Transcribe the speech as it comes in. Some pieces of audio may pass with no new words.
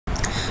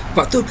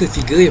Faktor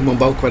ketiga yang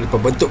membawa kepada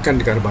pembentukan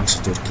negara bangsa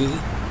Turki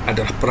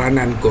adalah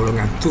peranan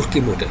golongan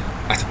Turki muda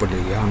ataupun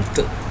yang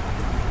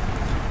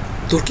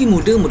Turki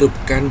muda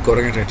merupakan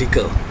golongan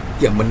radikal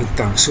yang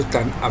menentang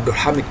Sultan Abdul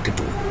Hamid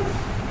II.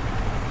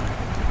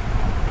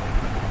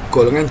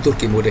 Golongan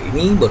Turki muda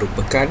ini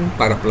merupakan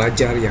para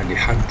pelajar yang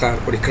dihantar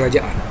oleh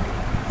kerajaan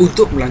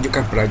untuk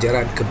melanjutkan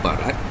pelajaran ke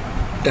barat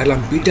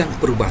dalam bidang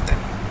perubatan,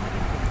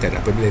 dan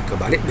apabila ke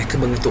balik mereka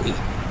mengetahui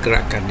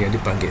gerakan yang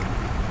dipanggil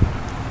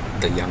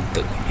Yang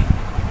ini.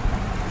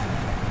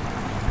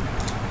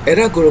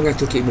 Era golongan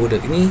Turki muda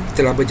ini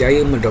telah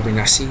berjaya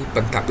mendominasi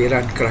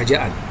pentadbiran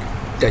kerajaan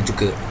dan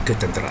juga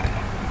ketenteraan.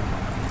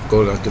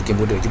 Golongan Turki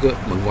muda juga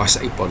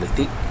menguasai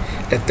politik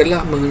dan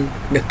telah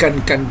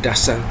menekankan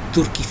dasar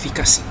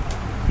Turkifikasi.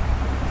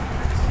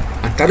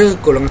 Antara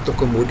golongan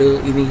Turki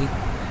muda ini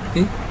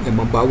yang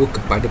membawa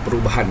kepada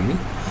perubahan ini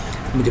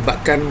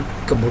menyebabkan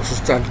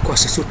kemerosotan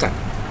kuasa sultan,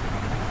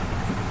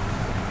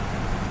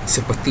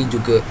 seperti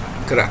juga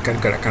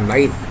gerakan-gerakan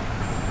lain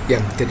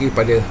yang terdiri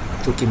pada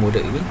Turki muda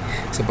ini,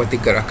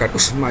 seperti gerakan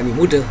Utsmani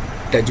muda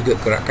dan juga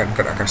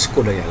gerakan-gerakan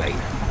sekolah yang lain.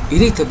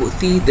 Ini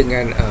terbukti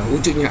dengan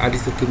wujudnya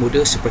ahli Turki muda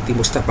seperti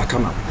Mustafa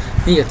Kemal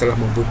yang telah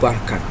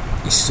membubarkan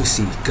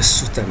institusi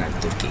Kesultanan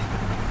Turki.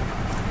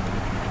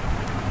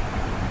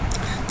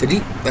 Jadi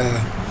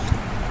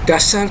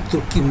dasar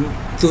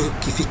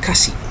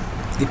Turkifikasi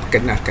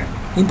diperkenalkan.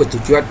 Ini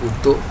bertujuan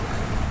untuk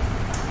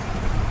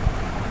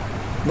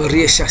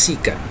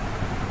merealisasikan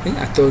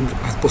atau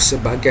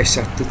sebagai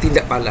satu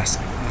tindak balas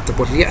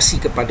ataupun reaksi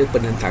kepada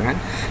penentangan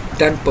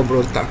dan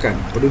pemberontakan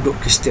penduduk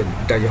Kristian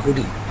dan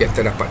Yahudi yang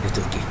terdapat di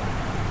Turki.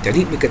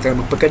 Jadi mereka telah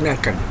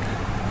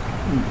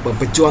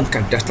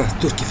memperjuangkan dasar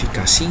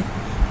Turkifikasi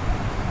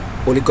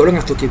oleh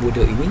golongan Turki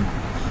muda ini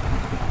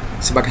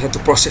sebagai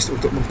satu proses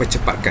untuk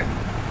mempercepatkan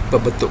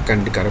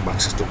pembentukan negara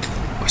bangsa Turki.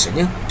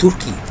 Maksudnya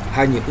Turki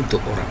hanya untuk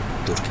orang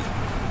Turki.